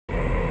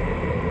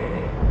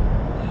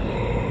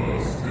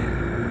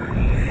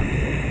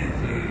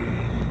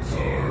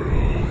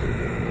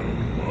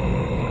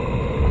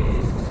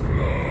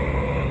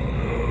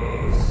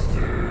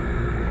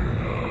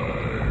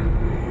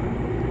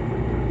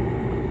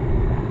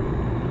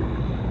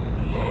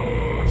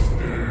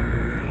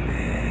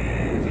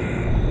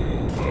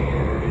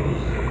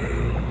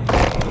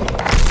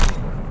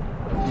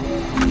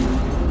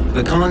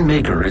Khan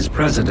Maker is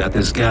present at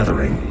this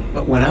gathering,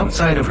 but when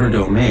outside of her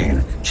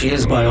domain, she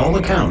is by all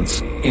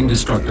accounts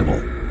indestructible.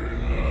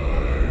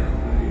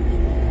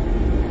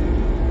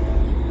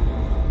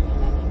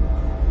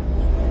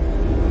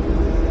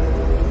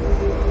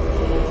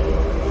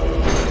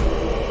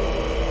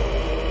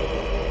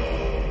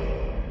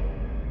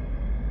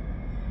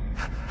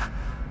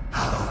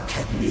 How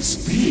can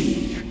this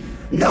be?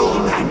 No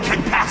man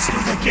can pass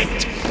through the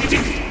gate. It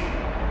is...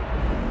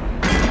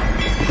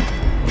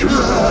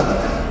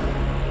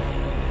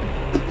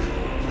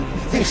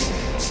 This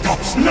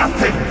stops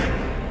nothing!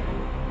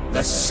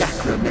 The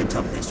sacrament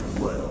of this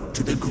world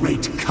to the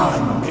great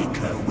Khan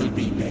Maker will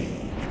be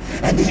made,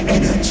 and the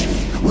energy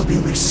will be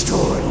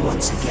restored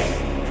once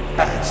again.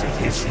 As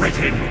it is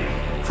written,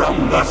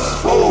 from the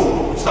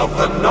souls of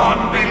the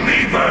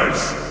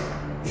non-believers!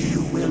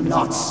 You will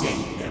not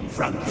save them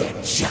from their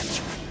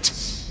judgment.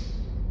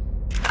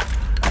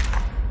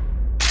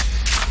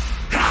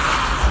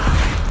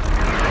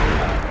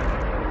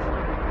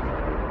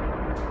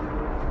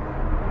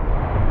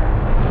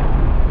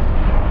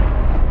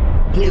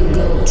 You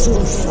go too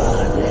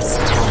far this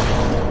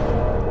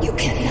time. You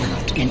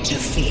cannot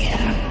interfere.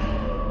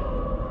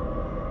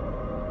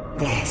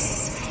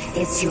 This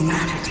is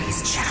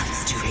humanity's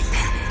chance to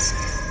repent,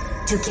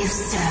 to give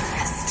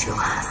service to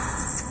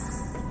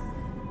us.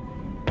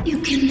 You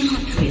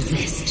cannot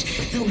resist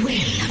the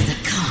will of the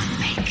Khan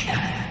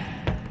Maker.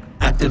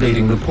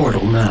 Activating the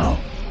portal now.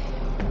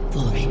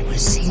 For it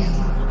was you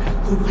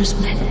who was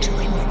meant to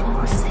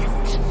enforce it.